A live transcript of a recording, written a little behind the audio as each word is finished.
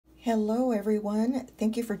Hello everyone,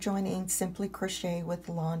 thank you for joining Simply Crochet with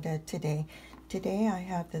Landa today. Today I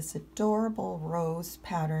have this adorable rose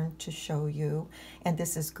pattern to show you, and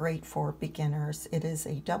this is great for beginners. It is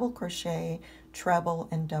a double crochet, treble,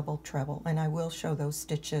 and double treble, and I will show those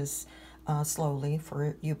stitches slowly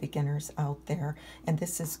for you beginners out there. And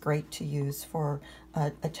this is great to use for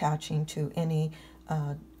attaching to any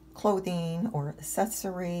clothing or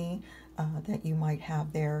accessory that you might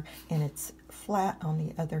have there, and it's flat on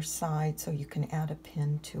the other side so you can add a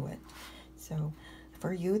pin to it. So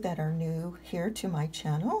for you that are new here to my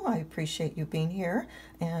channel, I appreciate you being here,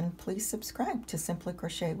 and please subscribe to Simply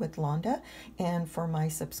Crochet with Landa. And for my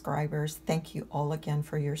subscribers, thank you all again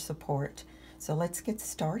for your support. So let's get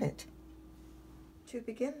started. To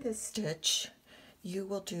begin this stitch, you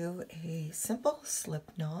will do a simple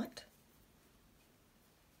slip knot.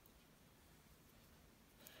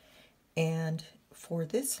 And for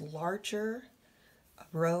this larger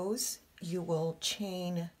rose, you will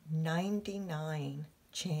chain 99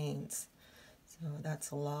 chains. So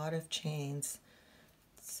that's a lot of chains.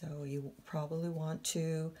 So you probably want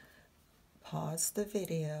to pause the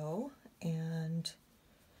video, and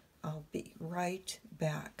I'll be right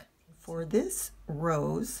back. For this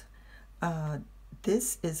rose,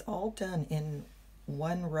 this is all done in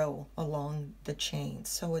one row along the chain.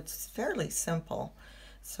 So it's fairly simple.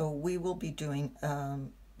 So we will be doing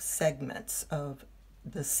segments of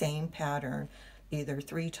the same pattern either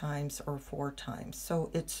 3 times or 4 times.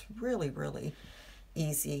 So it's really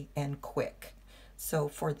easy and quick. So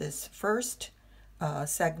for this first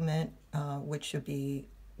segment, which would be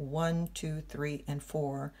 1, 2, 3, and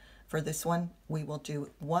 4, for this one we will do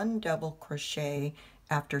 1 double crochet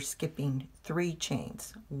after skipping 3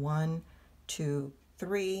 chains. 1, 2,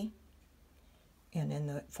 3. And in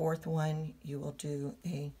the 4th one, you will do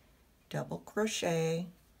a double crochet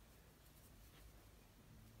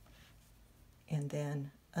and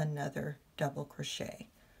then another double crochet.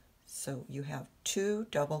 So you have 2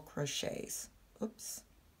 double crochets. Oops.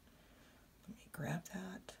 Let me grab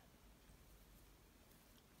that.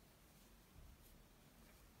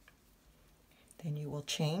 Then you will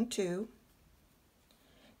chain 2,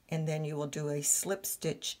 and then you will do a slip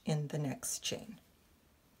stitch in the next chain.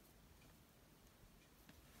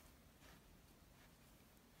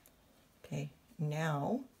 Okay,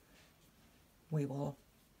 now we will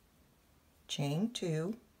chain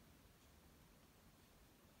 2.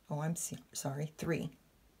 Oh, I'm sorry, 3.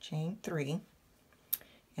 Chain 3,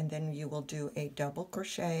 and then you will do a double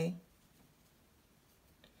crochet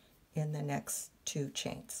in the next 2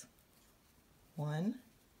 chains. 1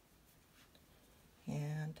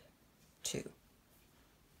 and 2.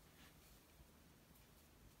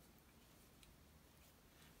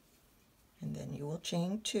 And then you will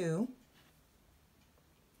chain 2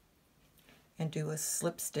 and do a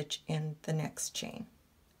slip stitch in the next chain.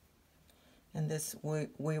 And this we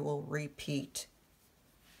will repeat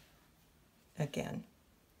again.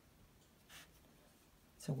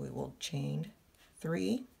 So we will chain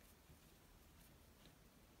 3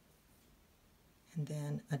 and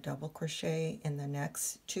then a double crochet in the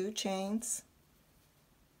next 2 chains.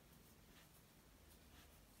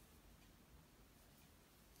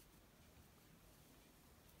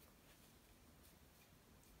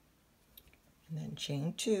 And then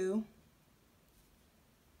chain 2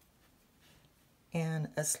 and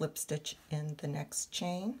a slip stitch in the next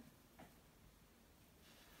chain.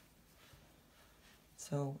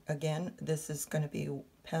 So again, this is going to be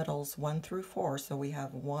petals 1 through 4. So we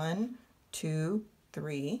have 1, 2,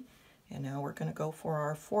 3, and now we're going to go for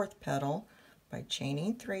our 4th petal by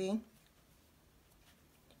chaining 3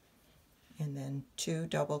 and then 2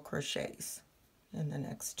 double crochets in the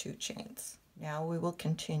next 2 chains. Now we will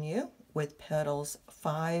continue with petals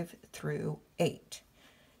 5 through 8.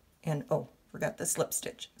 And oh, forgot the slip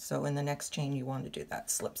stitch. So in the next chain you want to do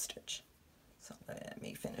that slip stitch. So let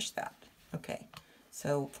me finish that. Okay,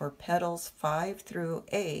 so for petals 5 through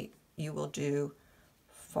 8, you will do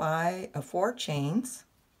 4 chains.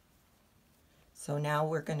 So now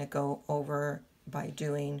we're going to go over by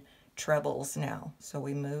doing trebles now. So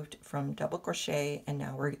we moved from double crochet, and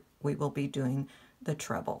now we will be doing the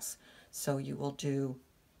trebles. So you will do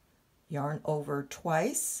yarn over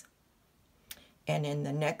twice, and in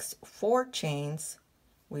the next 4 chains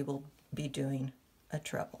we will be doing a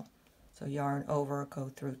treble. So yarn over, go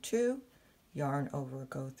through 2, yarn over,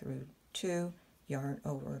 go through 2, yarn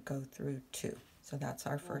over, go through 2. So that's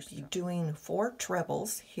our first. We'll be doing 4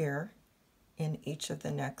 trebles here in each of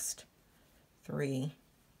the next 3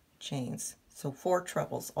 chains. So 4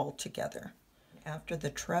 trebles all together. After the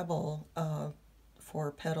treble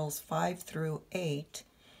for petals 5 through 8,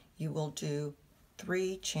 you will do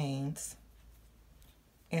 3 chains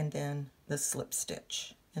and then the slip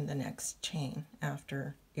stitch in the next chain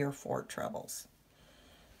after your 4 trebles.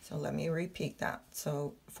 So let me repeat that.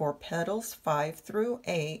 So for petals 5 through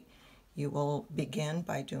 8, you will begin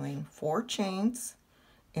by doing 4 chains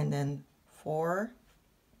and then 4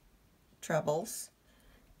 trebles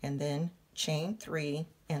and then chain 3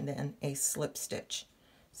 and then a slip stitch.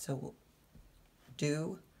 So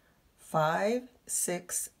do 5,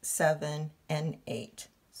 6, 7, and 8.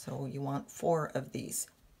 So you want 4 of these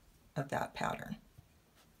of that pattern.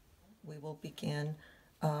 We will begin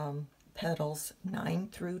petals 9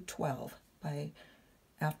 through 12 by,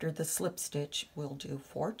 after the slip stitch, we'll do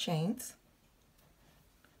 4 chains,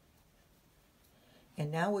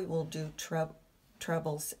 and now we will do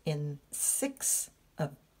trebles in 6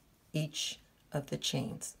 of each of the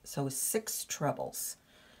chains, so 6 trebles.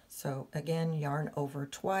 So again, yarn over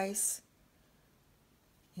twice,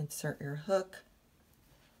 insert your hook,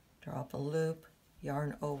 drop a loop,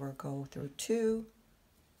 yarn over, go through 2,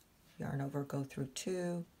 yarn over, go through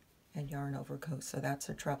 2, and yarn over, go. So that's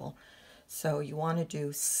a treble. So you want to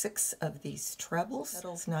do 6 of these trebles.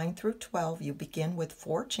 Petals 9 through 12, you begin with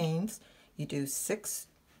 4 chains, you do 6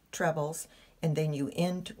 trebles, and then you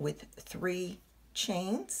end with 3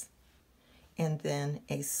 chains and then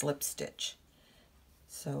a slip stitch.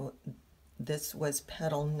 So this was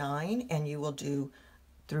petal 9, and you will do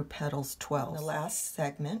through petals 12. The last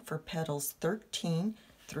segment for petals 13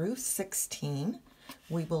 through 16,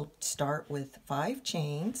 we will start with 5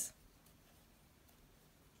 chains,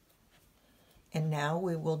 and now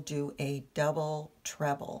we will do a double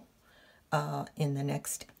treble in the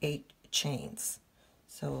next 8 chains.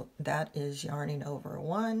 So that is yarning over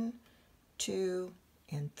 1, 2,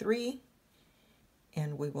 and 3,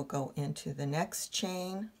 and we will go into the next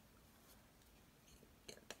chain,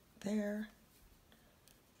 get there,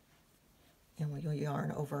 and we'll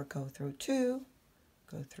yarn over, go through 2,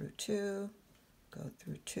 go through 2, go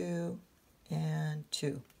through 2, and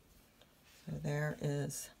 2. So there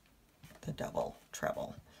is the double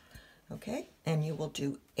treble. Okay, and you will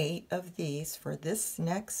do 8 of these for this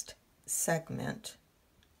next segment,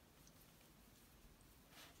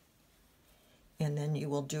 and then you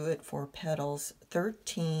will do it for petals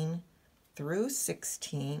 13 through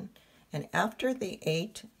 16, and after the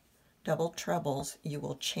 8 double trebles, you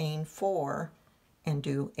will chain 4 and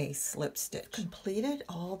do a slip stitch. Completed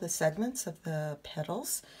all the segments of the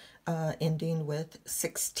petals, ending with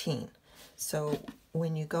 16. So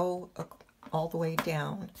when you go all the way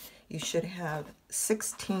down, you should have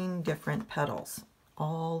 16 different petals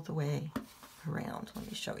all the way around. Let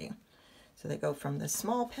me show you. So they go from the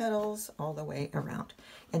small petals all the way around.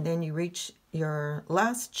 And then you reach your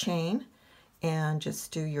last chain and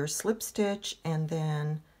just do your slip stitch and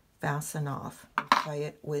then fasten off. Tie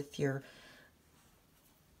it with your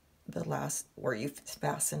the last where you've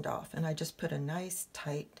fastened off. And I just put a nice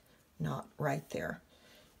tight knot right there.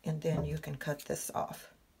 And then you can cut this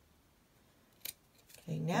off.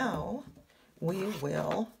 Okay, now we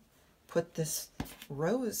will put this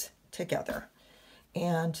rose together.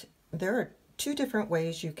 And there are 2 different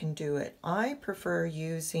ways you can do it. I prefer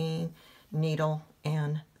using needle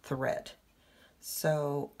and thread.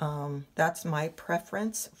 So that's my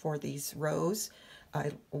preference for these rows.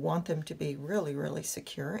 I want them to be really, really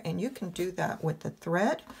secure. And you can do that with the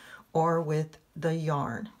thread or with the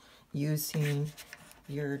yarn using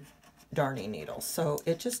your darning needle. So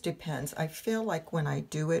it just depends. I feel like when I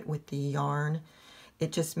do it with the yarn,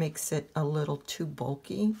 it just makes it a little too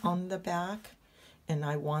bulky on the back. And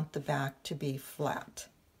I want the back to be flat.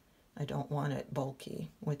 I don't want it bulky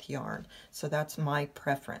with yarn. So that's my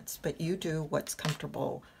preference. But you do what's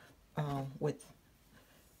comfortable with,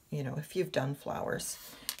 you know, if you've done flowers.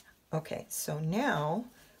 Okay, so now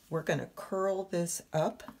we're going to curl this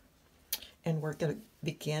up, and we're going to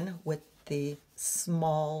begin with the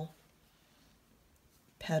small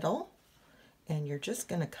petal, and you're just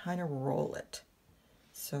going to kind of roll it.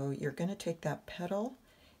 So you're going to take that petal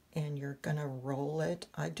and you're gonna roll it.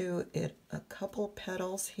 I do it a couple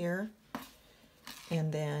petals here,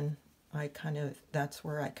 and then that's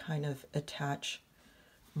where I kind of attach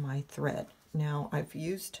my thread. Now I've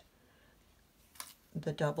used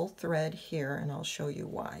the double thread here, and I'll show you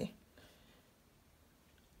why.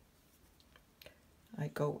 I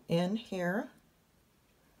go in here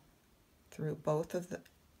through both of the,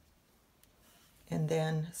 and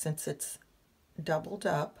then since it's doubled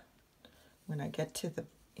up, when I get to the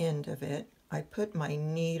end of it, I put my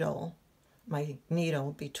needle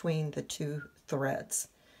between the 2 threads,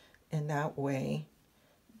 and that way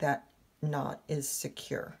that knot is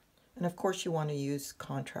secure. And of course you want to use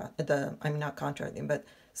not contrasting, but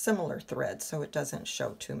similar threads so it doesn't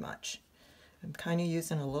show too much. I'm kind of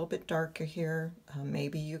using a little bit darker here.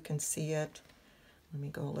 Maybe you can see it. Let me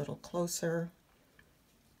go a little closer.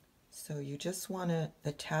 So you just want to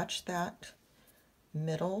attach that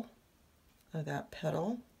middle of that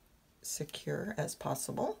petal secure as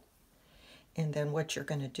possible. And then what you're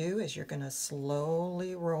going to do is you're going to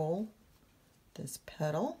slowly roll this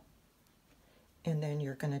petal, and then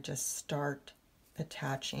you're going to just start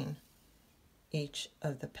attaching each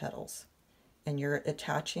of the petals. And you're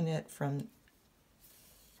attaching it from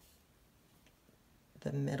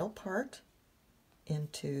the middle part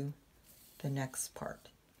into the next part.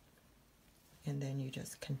 And then you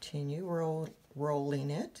just continue rolling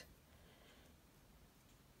it.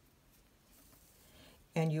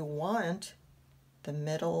 And you want the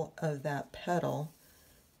middle of that petal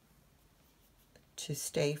to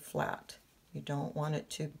stay flat. You don't want it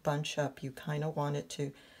to bunch up. You kind of want it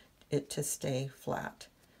to stay flat.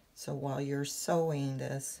 So while you're sewing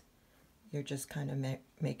this, you're just kind of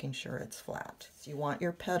making sure it's flat. So you want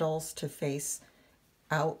your petals to face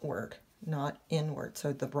outward, not inward.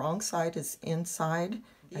 So the wrong side is inside.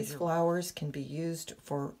 These flowers can be used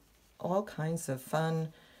for all kinds of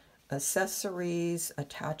fun accessories,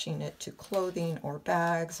 attaching it to clothing or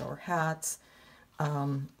bags or hats,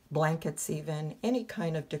 blankets even, any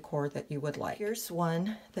kind of decor that you would like. Here's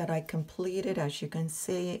one that I completed. As you can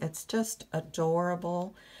see, it's just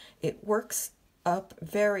adorable. It works up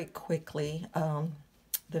very quickly.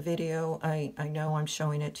 The video, I know I'm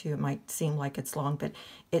showing it to you, it might seem like it's long, but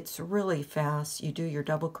it's really fast. You do your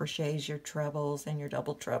double crochets, your trebles, and your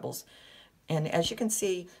double trebles. And as you can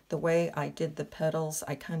see, the way I did the petals,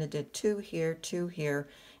 I kind of did 2 here, 2 here,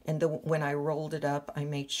 and when I rolled it up, I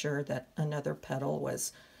made sure that another petal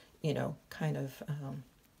was, you know, kind of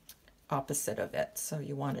opposite of it. So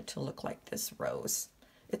you want it to look like this rose.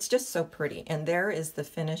 It's just so pretty. And there is the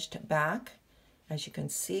finished back. As you can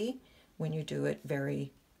see, when you do it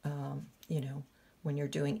very, you know, when you're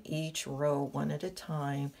doing each row one at a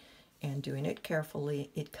time and doing it carefully,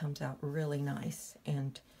 it comes out really nice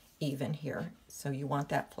and even here. So you want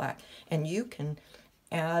that flat. And you can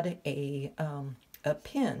add a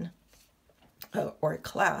pin or a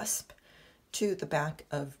clasp to the back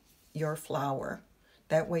of your flower.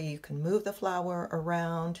 That way you can move the flower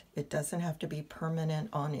around. It doesn't have to be permanent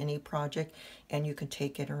on any project, and you can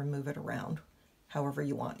take it or move it around however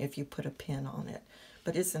you want if you put a pin on it.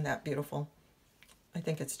 But isn't that beautiful? I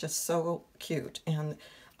think it's just so cute. And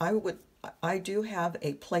I do have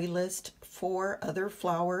a playlist for other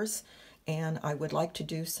flowers, and I would like to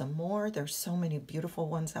do some more. There's so many beautiful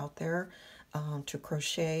ones out there to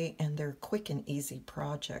crochet, and they're quick and easy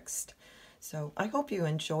projects. So I hope you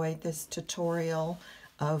enjoyed this tutorial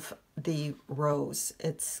of the rose.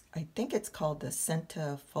 I think it's called the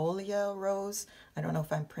Centifolia Rose. I don't know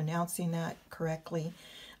if I'm pronouncing that correctly.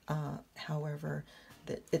 However,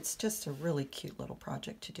 it's just a really cute little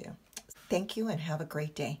project to do. Thank you and have a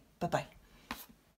great day. Bye-bye.